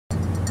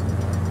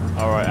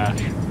Alright,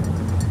 Ash.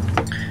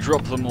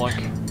 Drop them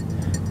like...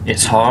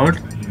 It's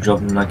hard. Drop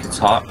them like it's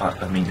hot.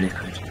 I mean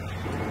liquid.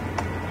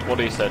 What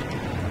he said.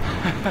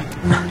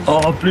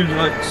 Oh, blue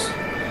lights.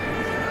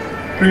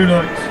 Blue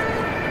lights.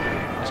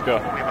 Let's go.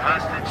 We have a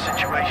hostage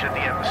situation at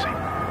the embassy.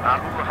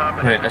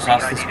 Wait, let's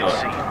ask this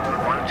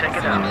guy. Want to take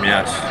it out?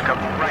 Yes. It's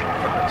coming right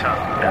from the top.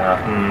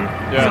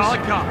 Yeah. Yes.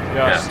 Solid copy.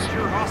 Yes.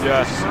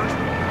 Yes.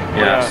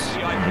 Yes. Yes.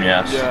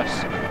 Yes. Yes.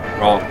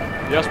 Roll.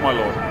 Yes, my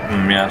lord.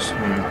 Yes.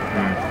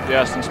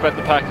 Yes, inspect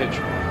the package.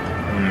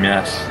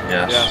 Yes.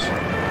 Yes. Yes.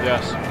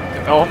 Yes.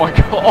 Oh my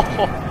god.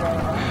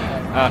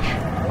 Ash.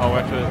 Oh, we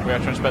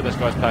have to inspect this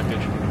guy's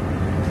package.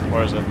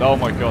 Where is it? Oh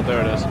my god, there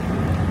it is.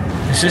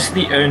 Is this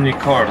the only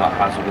car that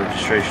has a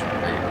registration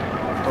plate?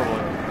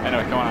 Probably.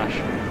 Anyway, come on, Ash.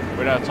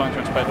 We don't have time to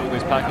inspect all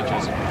these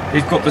packages.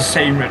 They've got the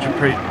same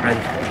registration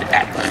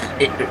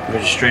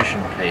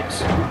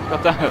plates.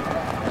 God damn it.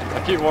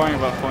 I keep worrying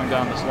about falling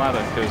down this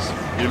ladder because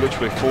you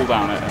literally fall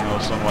down it and all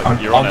of a sudden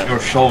like you're on it. your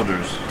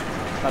shoulders.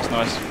 That's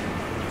nice.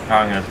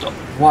 Now I'm gonna.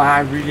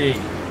 Why really?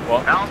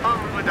 What? Alpha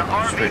with the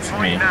RV Straight for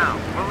point me. now.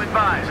 We'll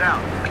advise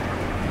out.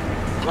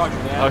 Roger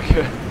that.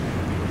 Okay.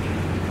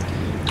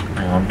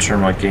 Hang on, turn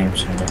my game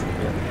sound up a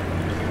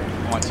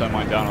I might turn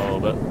mine down a little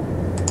bit.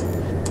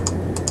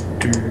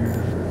 bit.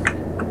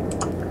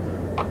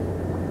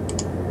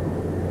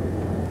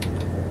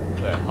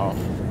 There, half.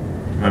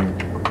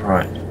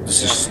 Right,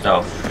 this is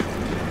stealth.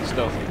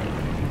 Stealth.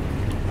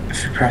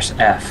 If you press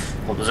F,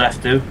 what does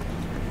F do?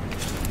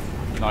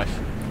 Knife.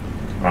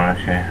 Right,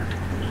 okay.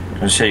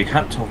 I say you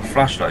can't tell a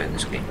flashlight in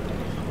this game.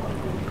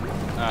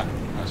 Ah,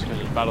 that's because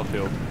it's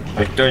Battlefield.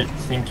 I don't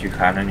think you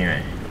can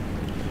anyway.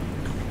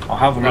 I'll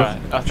have a look. Right,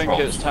 at I think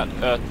controls.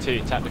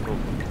 it's tactical.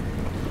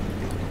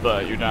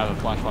 But you don't have a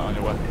flashlight on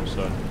your weapon,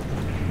 so...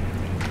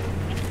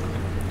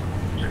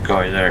 There's a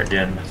guy there at the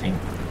end, I think.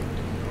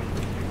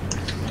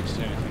 I don't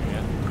see anything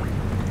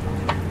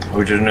yet. Are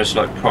we doing this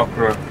like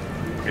proper?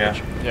 Yeah.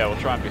 Yeah, we'll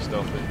try and be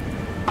stealthy.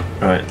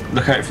 Right,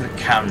 look out for the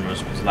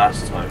cameras, because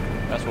last time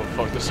That's what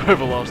fucked us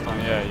over last time,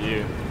 yeah,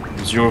 you. it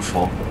was your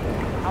fault.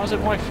 How is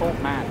it my fault,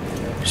 man?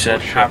 You said,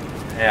 Oh, shit.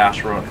 hey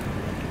Ash, run.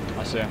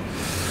 I see him.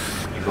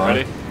 You got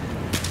Ready? it?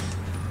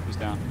 He's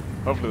down.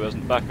 Hopefully there's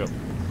backup.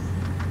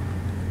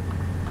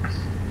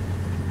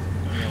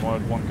 Why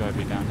would one guy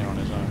be down here on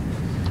his own?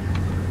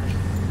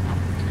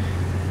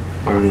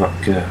 Where do we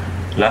got go?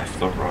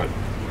 Left or right?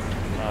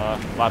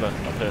 Ladder,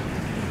 up here.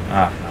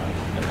 Ah,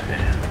 okay.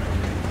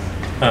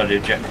 Oh, the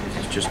objective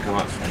has just come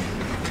up and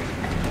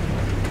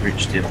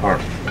reached the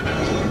apartment.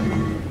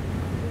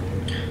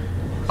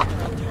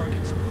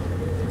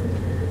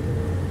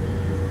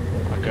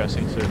 Okay, I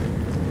see two.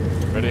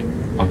 Ready?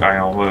 Okay,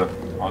 I'll go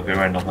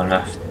around on the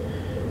left.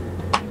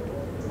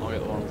 I'll get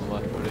the one on the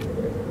left, ready?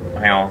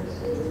 Hang on.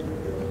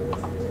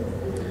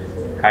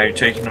 How are you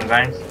taking them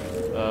down?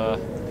 I'm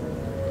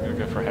gonna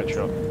go for a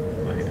headshot.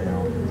 Wait, hang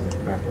on.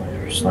 Grab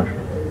my sniper.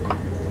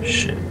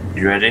 Shit.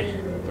 You ready?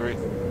 3,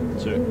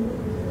 2,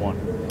 1.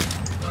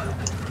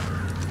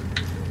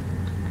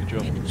 Good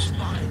job.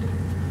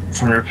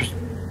 100%.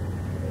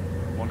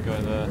 One guy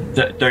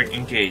there. Don't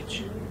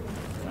engage.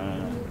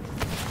 No.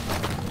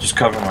 Just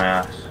cover my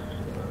ass.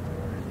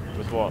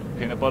 With what?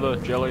 Peanut butter,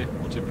 jelly?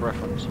 What's your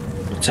preference?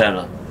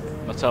 Nutella.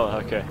 Nutella,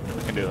 okay.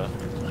 I can do that.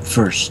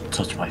 First,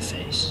 touch my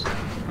face.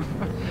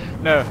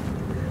 No.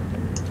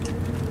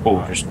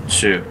 Oh, there's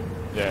two.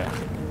 Yeah.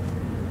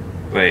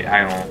 Wait,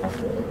 hang on.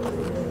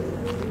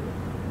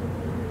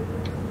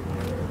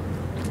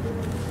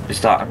 Is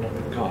that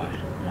another guy?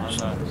 I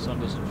don't know.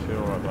 Something doesn't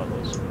feel right about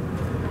this.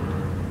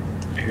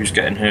 Who's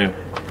getting who? Do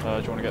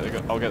you want to get the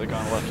guy? I'll get the guy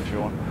on the left if you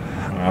want.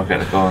 I'll get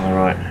the guy on the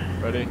right.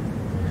 Ready?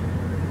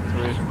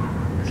 3,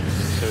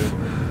 2,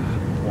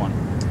 1.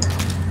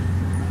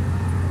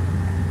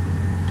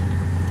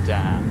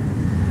 Damn.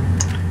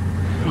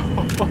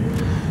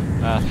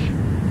 Ash.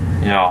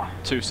 Yeah.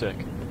 Too sick.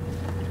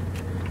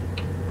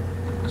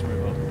 Let's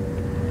move on.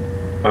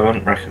 I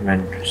wouldn't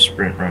recommend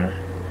sprint running.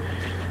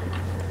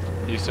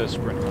 He says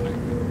sprint running.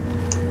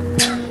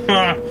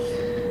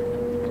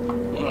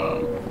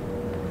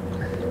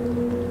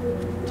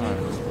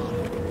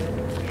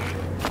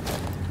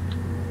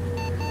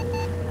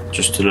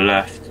 Just to the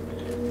left.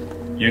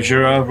 Use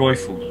your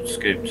rifle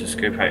scope to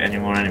scope out any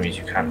more enemies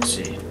you can't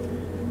see.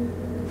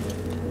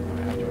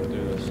 Alright, how do you want to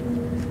do this?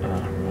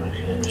 Right,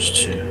 okay, there's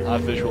two. I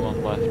have visual on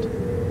the left. I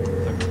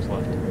think it's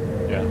left.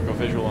 Yeah, I've got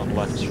visual on the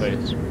left's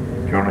face. If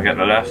you want to get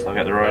the left, I'll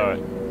get the right.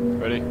 Alright.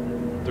 Ready?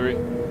 3,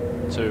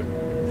 2,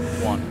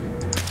 1.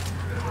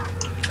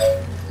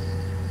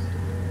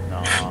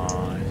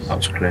 Nice. That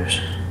was close.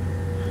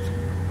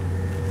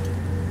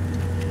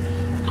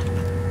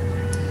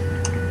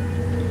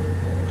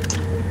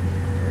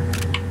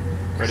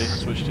 Ready?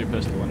 Switch to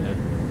pistol and hit.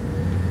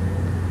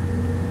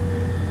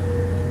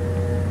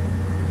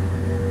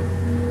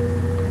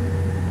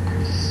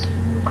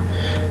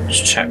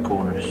 Just check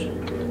corners.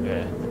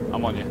 Yeah,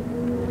 I'm on you.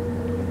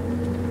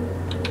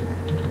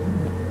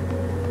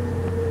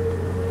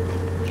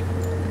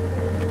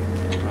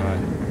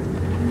 Alright.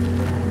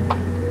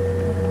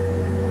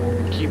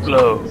 Keep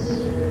low.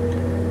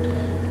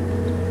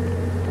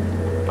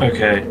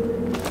 Okay.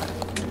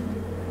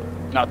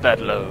 Not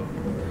that low.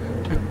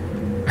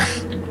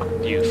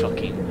 You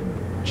fucking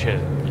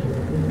chode.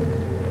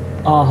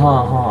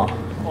 Oh,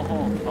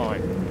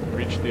 Alright,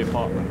 reach the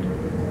apartment.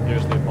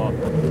 Here's the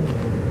apartment.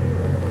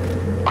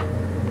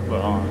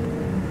 But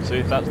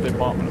see, that's the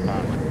apartment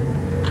apparently.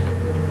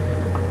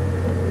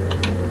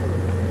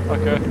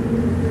 Okay.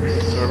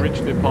 So I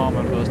reached the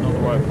apartment, but that's not the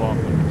right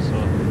apartment, so...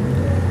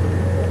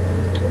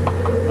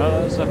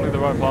 No, that's definitely the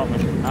right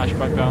apartment. Ash,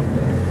 back down.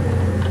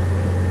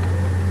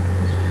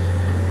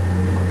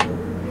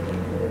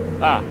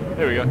 Ah,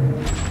 here we go.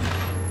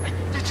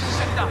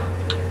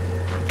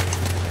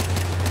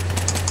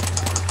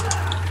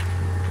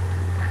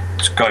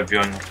 This guy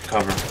behind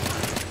cover.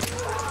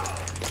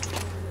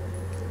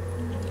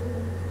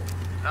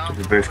 Did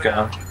we both get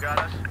him? You got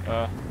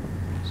us?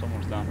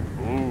 Someone's down.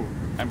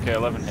 Ooh,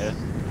 MK11 here.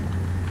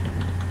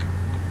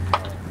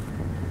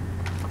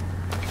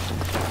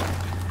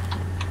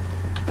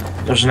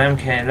 There's an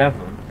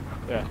MK11.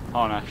 Yeah,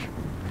 on Ash.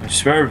 I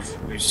swear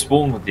we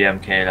spawned with the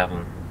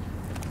MK11.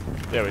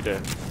 Yeah, we do.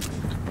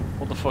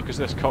 What the fuck is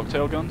this?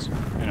 Cocktail guns?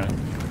 You know,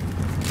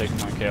 taking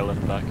my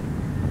MK11 back.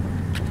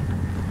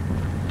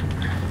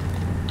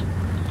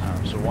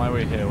 Alright, so why are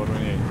we here? What do we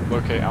need?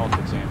 Locate Alpha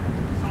team.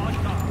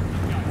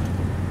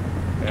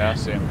 Yeah, I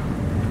see him.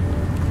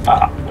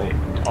 Ah, wait.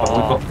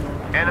 Oh.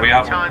 Enemy We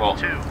have time one.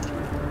 2.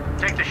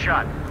 Take the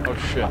shot. Oh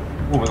shit.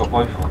 Oh, we got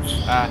both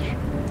ones. Ash.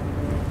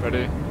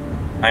 Ready?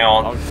 Hang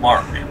on, I'll-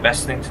 mark.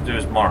 Best thing to do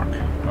is mark.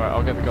 Alright,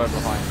 I'll get the guy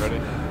behind. Ready?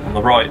 On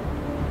the right.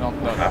 No,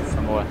 Okay.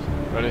 from the left.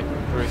 Ready?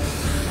 3,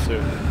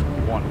 2,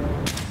 1.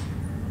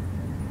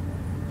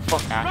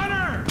 Fuck Ash.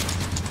 Runner!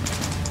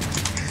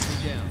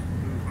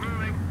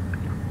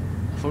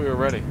 I thought we were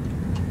ready.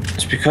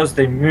 It's because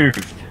they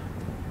moved.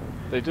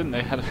 They didn't.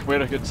 They had a,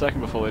 wait a good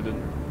second before they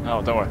didn't.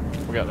 Oh, don't worry.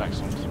 We'll get the next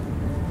ones.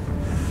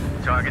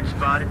 Target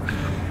spotted.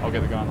 I'll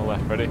get the guy on the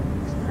left. Ready?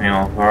 Hang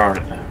on, where are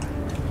they?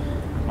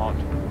 Mark.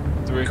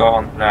 3. Go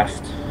on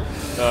left.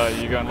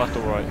 You going left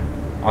or right?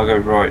 I'll go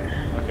right.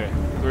 Okay.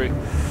 3, 2,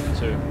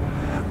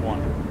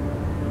 1.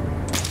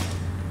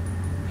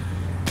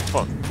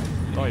 Fuck.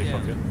 Oh, you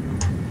fucker.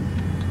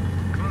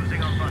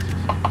 Closing on buses.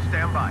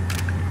 Stand by.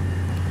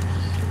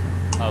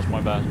 That was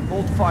my bad.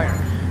 Hold fire.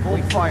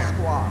 Hold fire.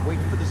 Squad. Wait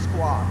for the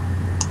squad.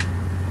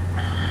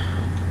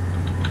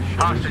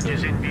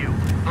 Hostages in view.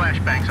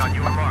 Flashbangs on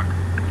your mark.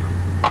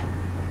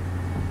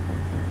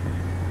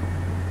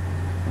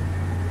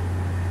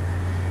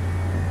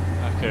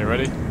 Okay,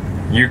 ready?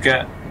 You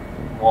get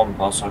one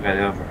bus, I'll get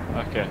the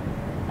other. Okay.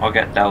 I'll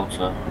get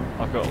Delta.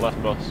 I've got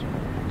left bus.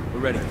 We're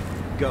ready.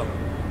 Go.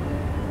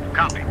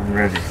 Copy. I'm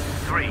ready.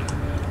 3,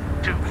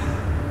 2,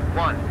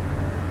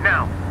 1.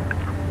 Now.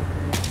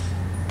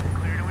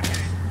 Clear to engage.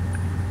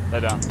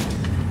 They're down.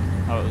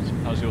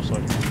 How's your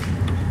side?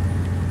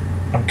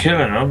 I'm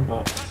killing them,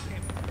 but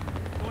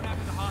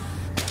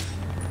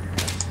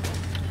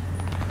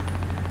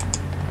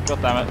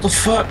God damn what it. the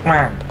fuck,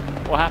 man?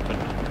 What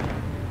happened?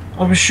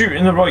 I was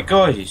shooting the right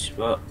guys,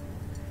 but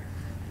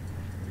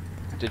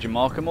Did you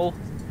mark them all?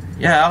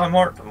 yeah, I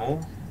marked them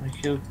all. I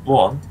killed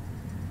one.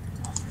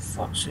 Oh, for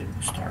fuck's sake,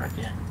 we'll start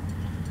again.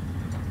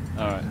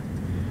 Alright.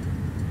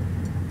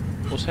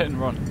 What's hit and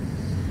run?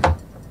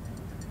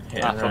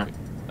 Yeah, Fuck it.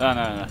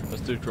 No.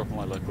 Let's do drop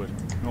my liquid.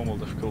 Normal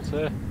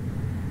difficulty.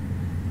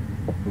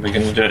 we're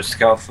gonna do it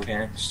stealth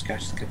again.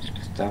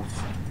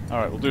 Stealth.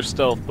 Alright, we'll do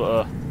stealth,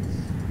 but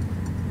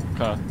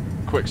kind of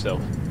quick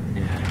stealth.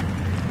 Yeah.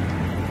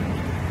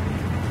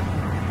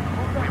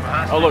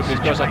 Oh look, these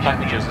guys have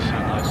packages. This is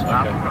nice.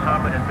 Abu Okay.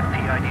 Muhammad has been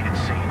PID'd at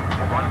scene.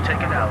 One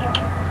taken out.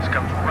 This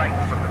comes right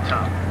from the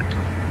top.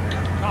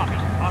 Copy.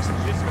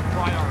 Hostages with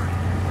priority.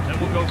 Then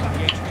we'll go to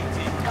the HVT.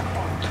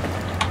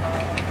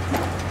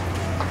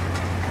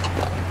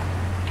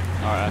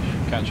 Alright,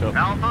 Ash, catch up.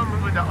 Alpha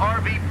moving to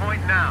RV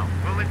point now.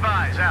 We'll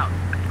advise out.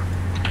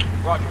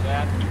 Roger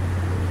that.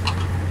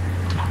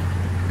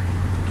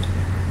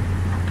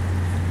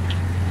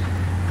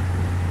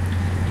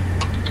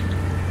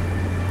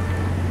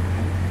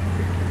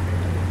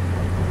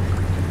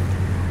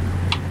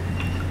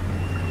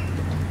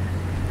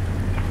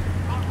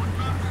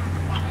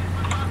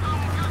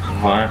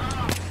 What?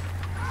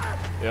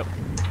 Yep.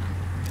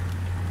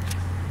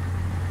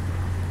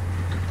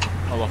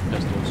 I love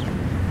pistols.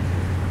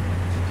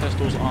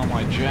 Pistols are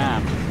my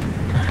jam.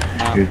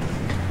 Good.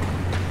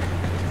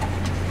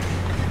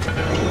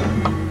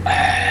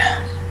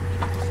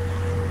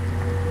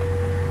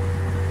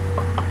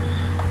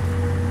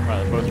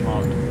 Right, they're both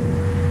marked.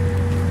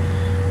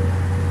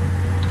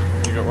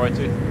 You got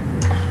righty?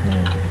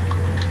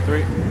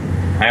 3,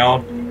 Hang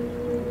on.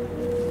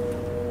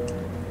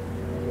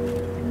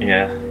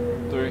 Yeah.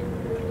 3,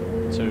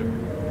 2,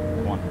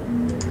 1.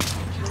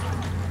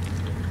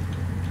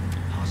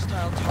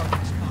 Hostile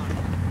target spotted.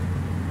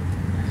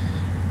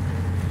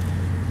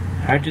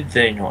 How did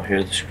they not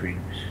hear the screams?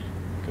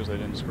 Because they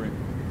didn't scream.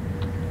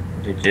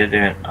 They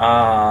didn't.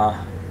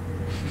 Ah.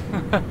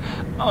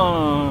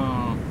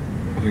 Oh.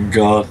 Oh my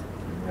god.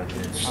 I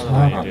don't know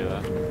how you do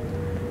that.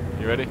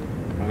 You ready?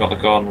 I've got the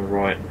guard on the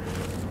right.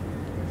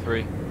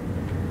 3,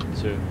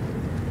 2, 1.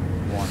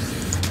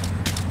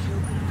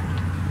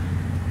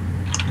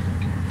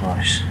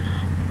 Nice.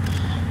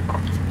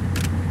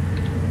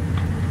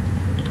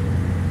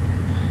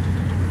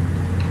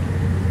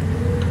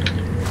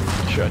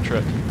 Shit, I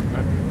tripped.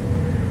 Right.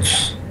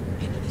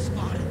 Enemy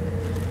spotted.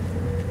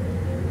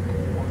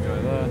 One guy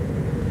there.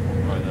 One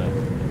guy there.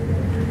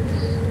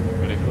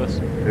 Ready for this?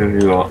 Who have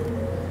you got?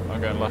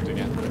 I'm going left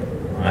again.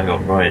 I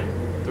got right.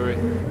 3,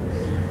 2,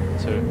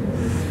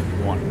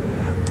 1.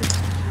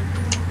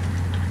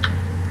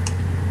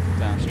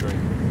 Down straight.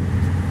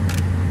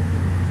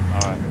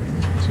 Alright,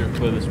 let's go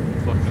clear this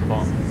fucking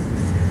apartment.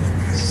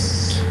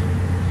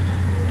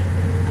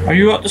 Are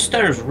you up the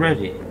stairs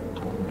already?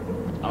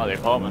 Oh, the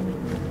apartment.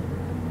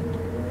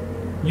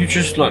 You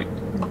just like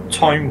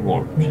time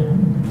warped.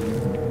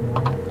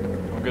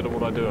 I'm good at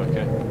what I do,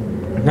 okay?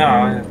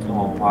 No,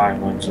 oh wow,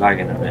 mine's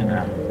lagging a bit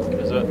now.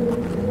 Is it?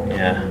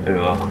 Yeah,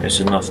 well,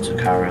 it's enough to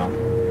carry on.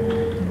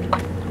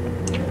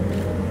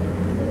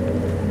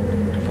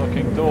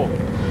 Fucking door.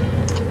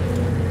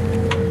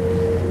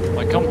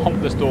 Like, come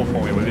hump this door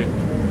for me, will you?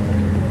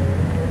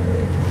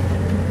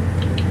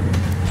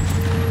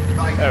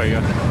 There we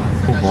go.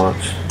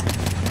 What?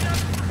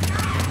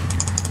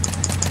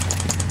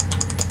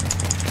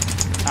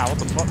 Ah, what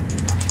the fuck?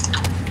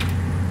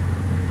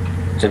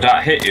 Did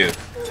that hit you?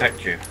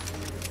 Affect you?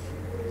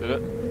 Did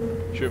it?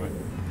 Shoot me.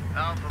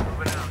 Alpha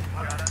moving out.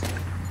 Got it.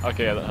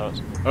 Okay, yeah, that hurts.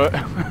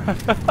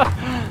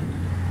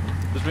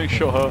 Does being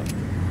shot hurt?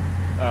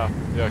 Ah,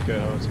 yeah, okay,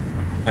 it hurts.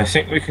 I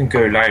think we can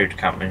go loud,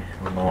 can't we?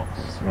 Or not?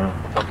 No.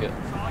 Fuck it.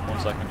 1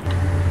 second.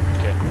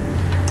 Okay.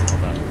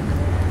 Not bad.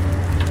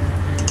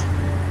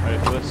 Ready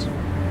for this?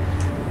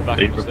 Back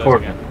Are you up the stairs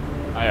recording? again.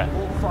 Oh yeah.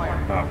 Hold fire.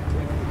 Oh.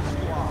 Wait for the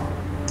squad.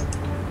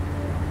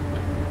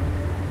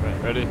 Right,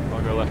 ready?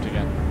 I'll go left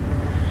again.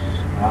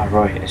 Ah,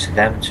 right, it's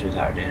them two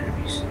that are the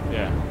enemies.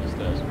 Yeah, the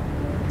stairs.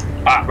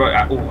 Ah,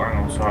 right, oh, hang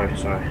on, sorry.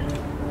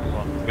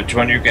 What? Which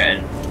one are you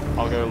getting?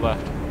 I'll go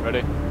left.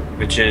 Ready?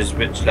 Which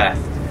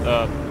left?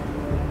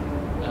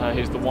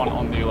 He's the one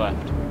on the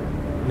left.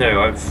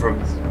 No, I'm from...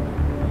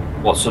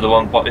 What, so the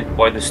one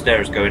by the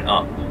stairs going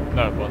up?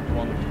 No, but the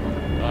one...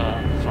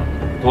 fuck.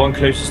 The one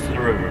closest to the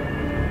river?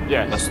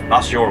 Yes.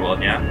 That's your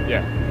one, yeah?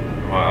 Yeah.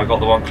 Right, I got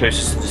the one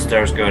closest to the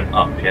stairs going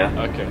up, yeah?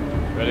 Okay.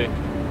 Ready?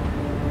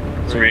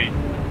 3,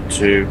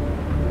 2,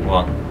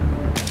 1.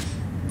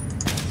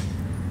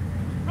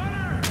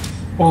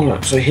 Oh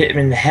look, so I hit him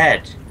in the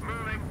head.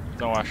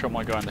 Don't worry, I shot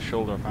my guy in the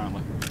shoulder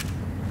apparently.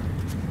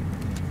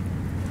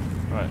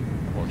 Right,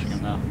 watching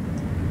him now.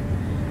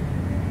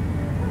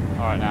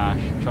 Alright, now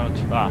Ash, trying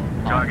to... I'll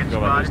Target go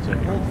about these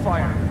spotted. two. Hold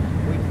fire.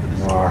 Wait for the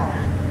Alright.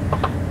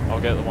 squad. I'll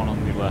get the one on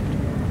the left.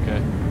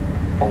 Okay.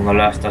 On the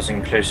left, as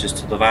in closest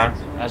to the van.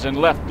 As in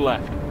left,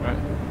 right?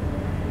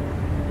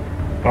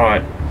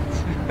 Alright,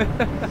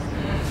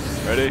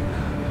 Ready?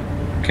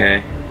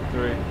 okay.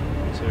 3, 2,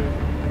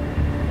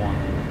 1.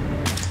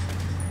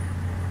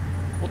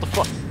 What the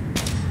fuck?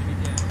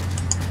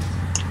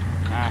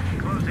 Ash,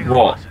 Closing What?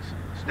 all losses.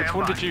 Stand which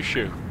one by. did you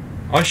shoot?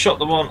 I shot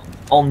the one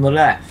on the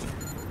left.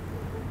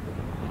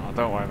 Oh,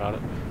 don't worry about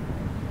it.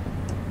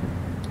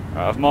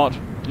 I've marked.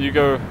 You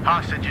go.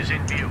 Hostages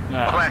in view.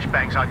 Yeah.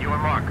 Flashbangs on your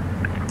mark.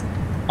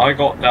 I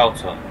got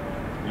Delta.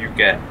 You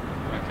get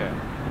Okay,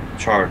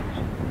 Charlie.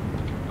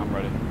 I'm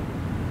ready.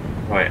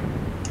 Right.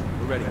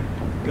 We're ready.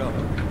 Go.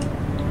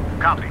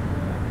 Copy.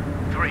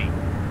 3,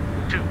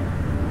 2,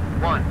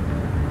 1.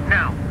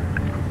 Now.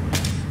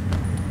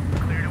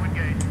 Clear to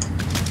engage.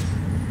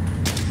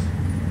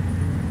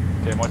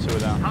 Okay, my two are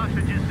down.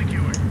 Hostages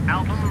secured.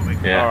 Alpha moving.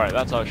 Yeah. Alright,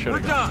 that's how it should We're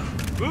have gone. done.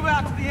 Move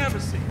out to the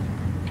embassy.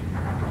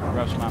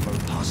 Grab some ammo.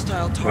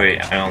 Hostile target.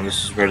 Wait, hang on,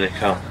 this is where they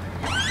come.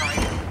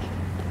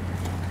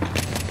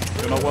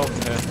 You're not welcome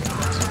here.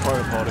 It's a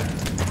private party.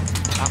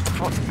 Ah,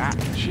 fuck. Ah,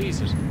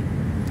 Jesus.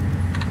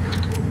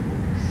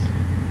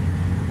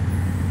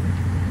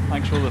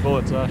 Thanks for all the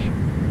bullets, Ash.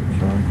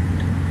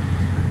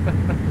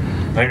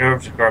 I know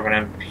to grab an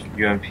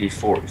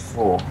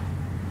UMP-44.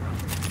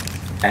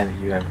 And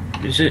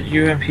is it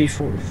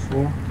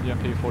UMP-44?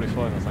 UMP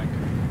 45, I think.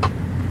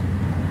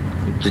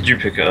 Did you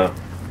pick it up?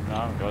 No, I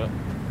haven't got it.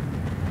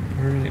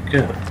 Where did it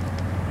go?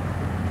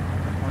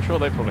 I'm sure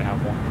they probably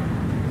have one.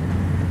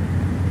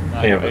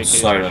 No, Yeah, AKs but for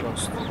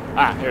silence. sure.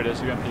 Ah, here it is,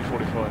 UMP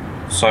 45.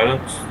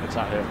 Silence? It's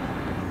out here.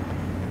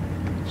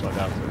 It's like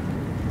that too.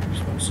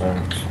 It's not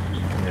silence.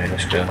 Yeah,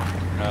 let's go.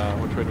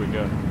 Which way do we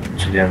go?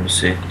 To the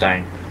embassy.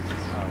 Down.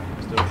 Alright,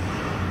 let's do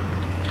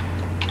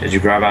it. Did you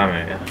grab ammo,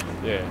 yeah?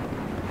 Yeah.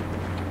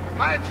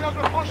 Oh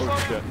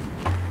shit.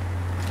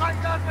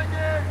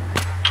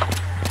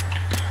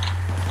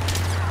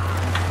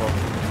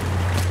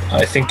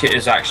 Well, I think it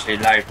is actually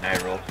loud now,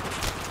 Rob.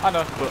 I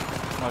know, but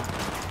my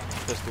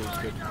pistol is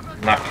good.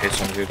 In that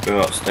case, I'm going to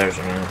go upstairs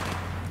in a minute.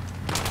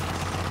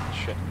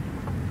 Shit.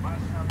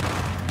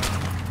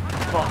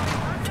 Fuck.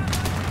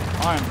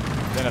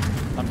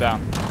 I'm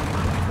down.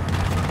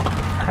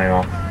 Hang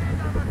on.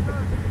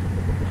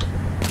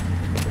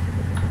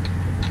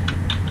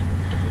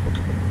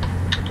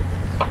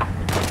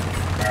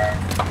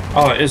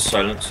 Oh, it is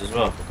silence as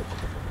well.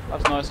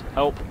 That's nice.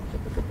 Help.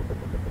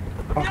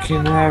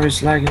 Fucking hell,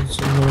 it's lagging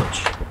so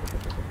much.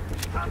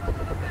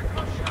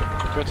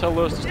 Go tell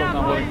Lewis to stop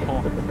downloading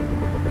porn.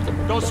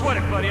 Don't sweat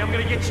it, buddy. I'm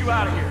gonna get you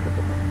out of here.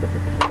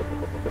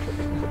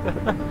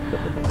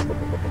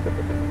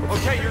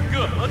 Okay, you're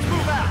good. Let's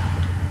move out.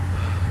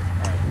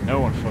 Alright, no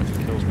one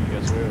fucking kills me and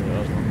gets away with it.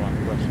 That's not my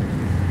question.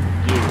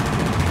 You.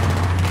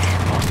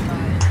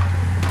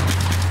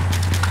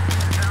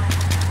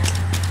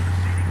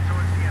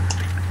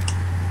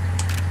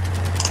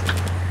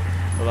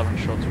 11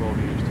 shots well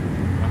used.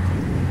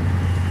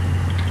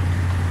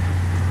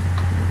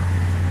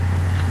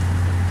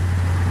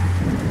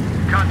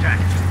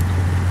 Contact.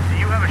 Do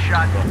you have a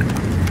shot?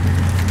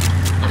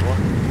 What?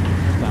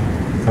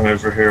 Damn it. I'm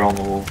over here on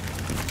the wall.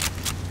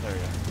 There we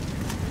go.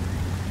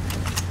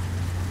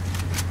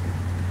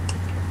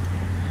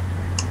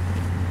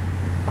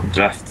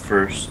 Left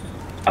first,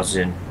 as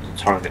in the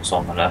target's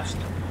on the left.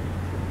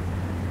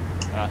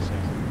 Ah, I see.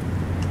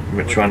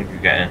 Which one are you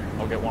getting?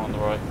 I'll get one on the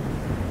right.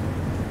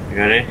 You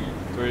ready?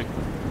 3, 2,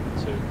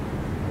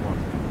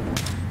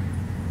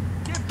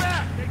 1. Get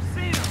back. They've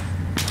seen him.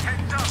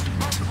 Heads up.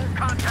 Multiple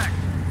contacts.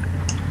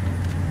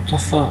 What the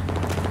fuck?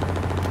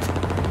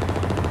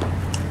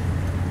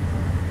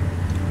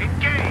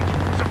 Engage.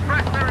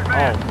 Suppress their Oh,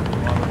 advance.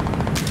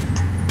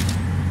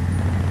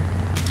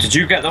 Did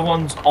you get the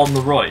ones on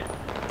the right?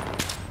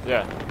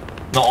 yeah.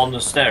 Not on the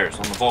stairs,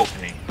 on the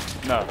balcony?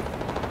 No,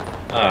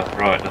 Oh,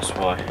 right, that's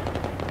why.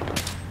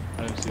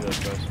 I didn't see those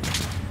guys.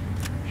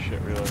 Shit,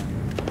 really.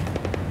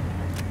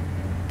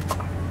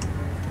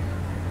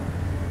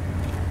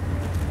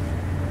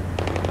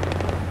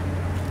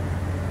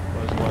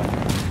 Where's left?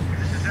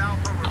 This is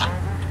Alpha. We're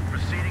mobile.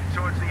 Proceeding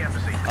towards the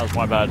embassy. That was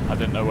my bad. I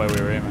didn't know where we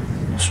were aiming.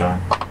 That's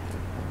right.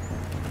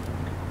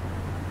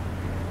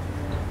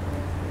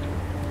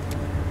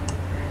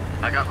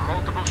 I got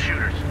multiple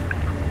shooters.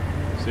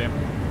 See him?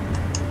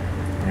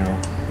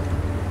 Yeah.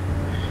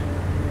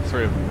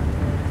 3 of them.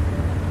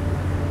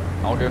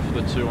 I'll go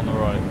for the 2 on the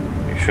right.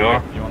 You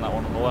sure? You want that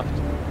one on the left?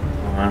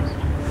 Alright.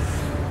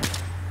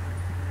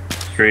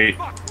 3.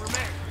 Fuck, we're made.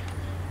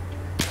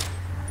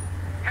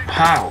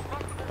 How? Multiple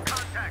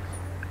contacts.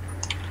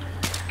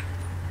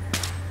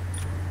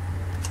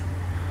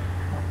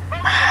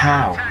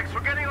 How? Contacts.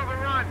 We're getting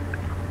overrun.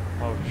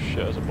 Oh shit,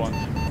 there's a bunch.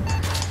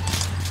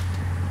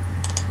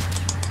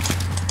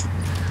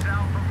 This is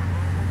Alpha. We're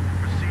mobile.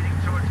 Proceeding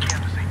towards the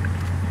embassy.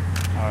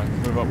 Alright,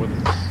 move up with it.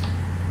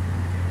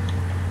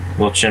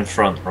 Watch in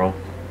front, bro.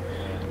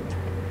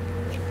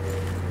 See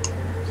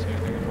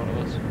anything in front of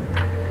us?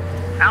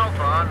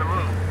 Alpha on the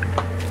move.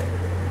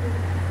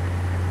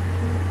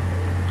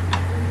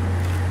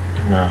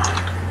 No.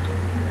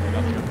 Yeah,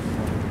 nothing in front.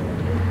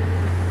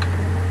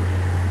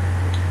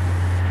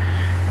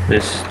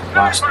 This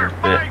last Sniper, bit.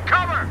 find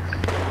cover.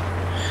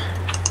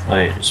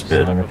 Wait, it's a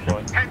bit of Sniper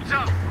everything. fight. Heads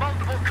up.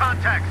 Multiple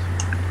contacts.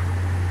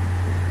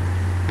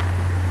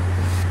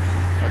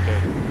 Okay.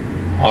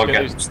 I'll Let's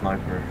get these- the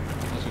sniper. I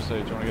was gonna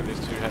say, do you want to get these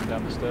 2 heading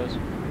down the stairs?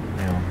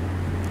 Yeah.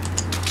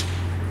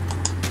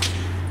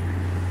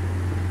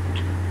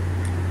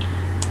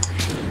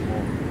 Shit, there's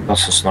more.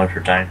 That's the sniper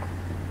down.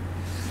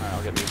 Alright,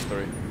 I'll get these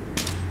 3.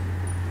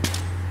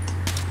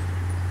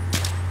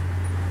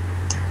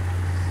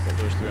 Get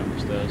those 3 on the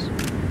stairs.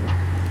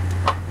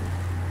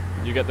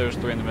 You get those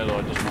 3 in the middle,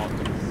 I just marked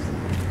them.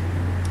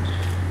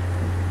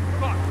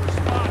 Fuck, we're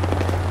spotted.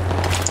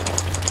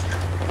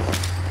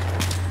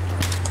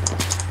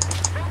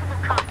 Multiple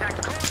contacts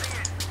closing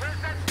in. Where's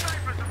that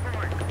sniper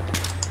support?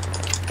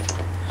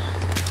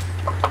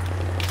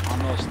 I'm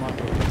not a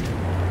sniper.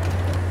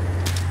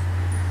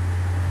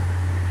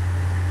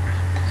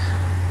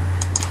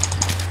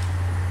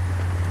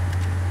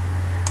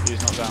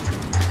 He's not down.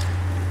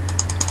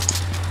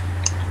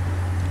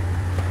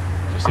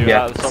 You see Yeah.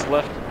 that at the top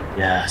left?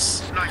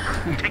 Yes.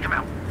 Sniper. Take him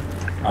out.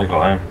 I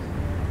got him.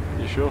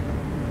 You sure?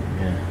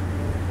 Yeah.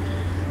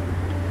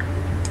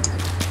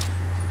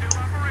 Still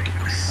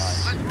operational.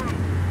 Let's move.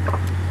 Right,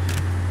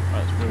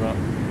 let's move up.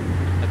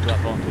 Head to that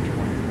vantage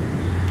point.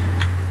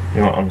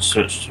 You want to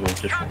switch to a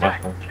different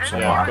weapon? So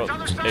Yeah, I've I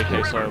got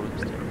AK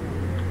silenced.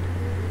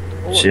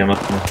 see him up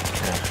there. Yeah.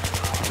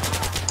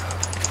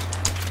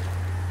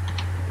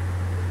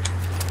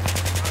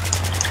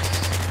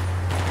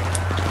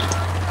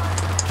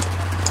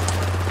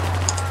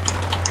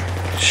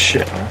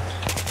 Shit, man.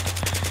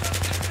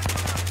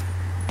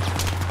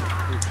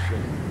 Oh shit.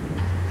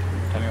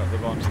 Heading up the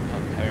vantage,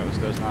 heading up the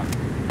stairs now.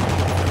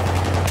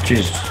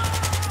 Jesus.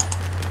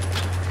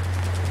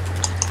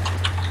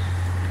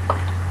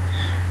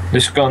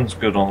 This gun's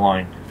good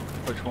online.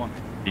 Which one?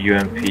 The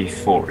UMP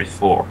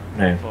 44.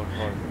 No,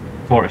 45.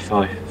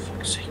 45.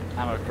 Fuck's sake.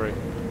 Ammo crate.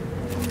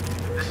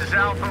 This is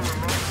Alpha. We're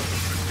mobile.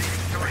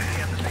 Proceeding towards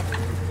the embassy.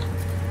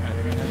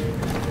 Anything in here?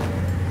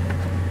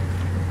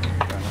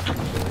 Fair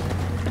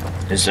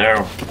enough. Is there?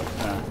 Yeah.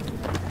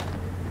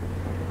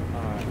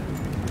 Alright.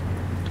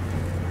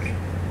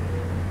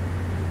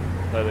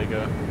 There they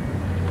go.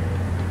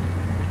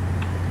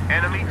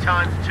 Enemy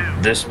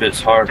 ×2. This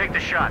bit's hard. Take the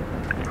shot.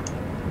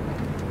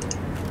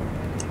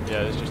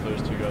 Yeah, it's just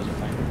those 2 guys, I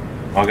think.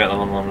 I'll get the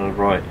one on the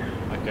right.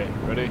 Okay,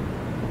 ready?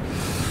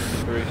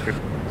 3, 2,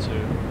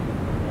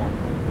 1.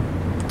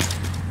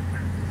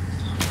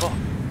 Oh,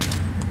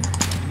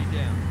 Enemy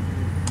down.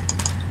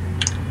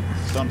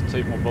 starting to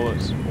take more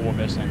bullets, or we're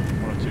missing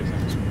one of two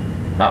things.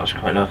 That was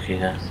quite lucky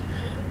then.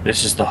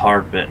 This is the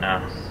hard bit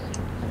now.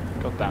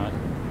 God damn it.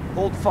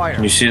 Hold fire.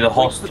 Can you see the Wait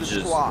for the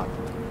hostages? squad.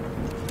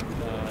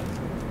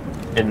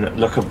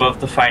 Look above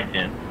the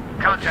fountain.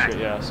 Contact.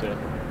 Shit, yeah, I see it.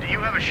 Do you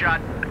have a shot?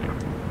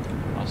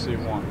 I see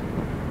one.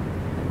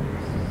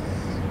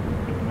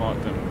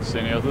 Mark them. See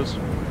any others?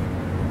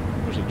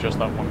 Or is it just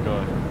that one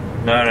guy?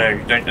 No, no,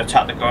 don't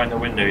attack the guy in the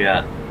window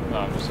yet. No,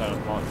 I'm just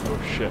saying, Mark.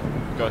 Oh shit.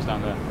 The guy's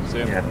down there. See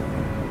him? Yeah.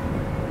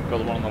 Got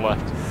the one on the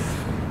left.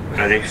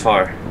 Ready,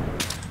 fire.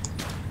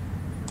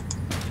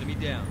 Enemy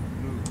down.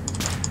 Move.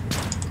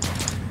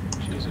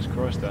 Jesus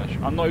Christ, Ash.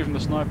 I'm not even the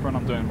sniper and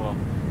I'm doing well.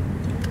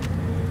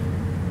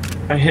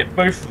 I hit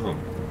both of them.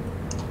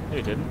 No,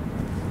 you didn't.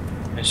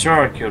 I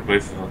swear I killed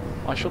both of them.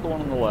 I shot the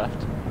one on the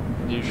left,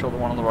 and you shot the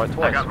one on the right I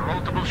twice. got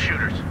multiple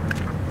shooters.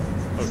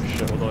 Oh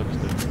shit, what did I just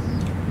do?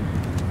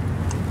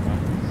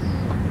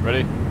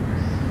 Ready?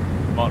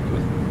 Mark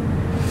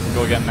with.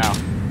 Go again now.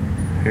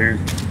 Who?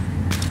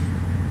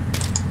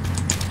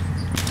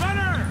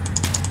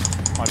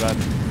 My bad.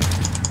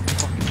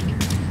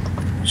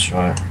 That's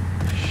right.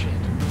 Shit.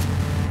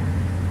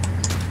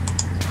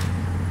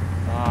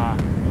 Ah,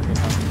 what the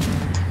hell?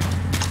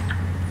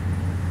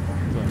 What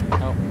the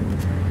hell?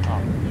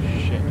 Oh,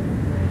 shit.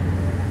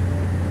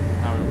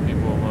 How many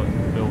people are loading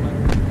the building?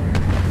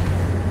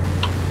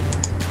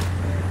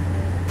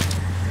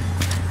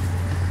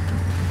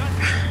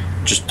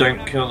 Just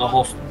don't kill the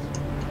host.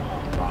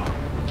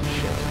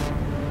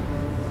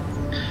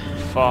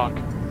 Fuck.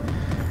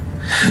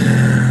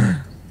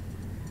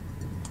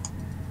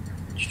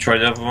 Did you try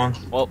the other one?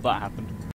 Well, that happened.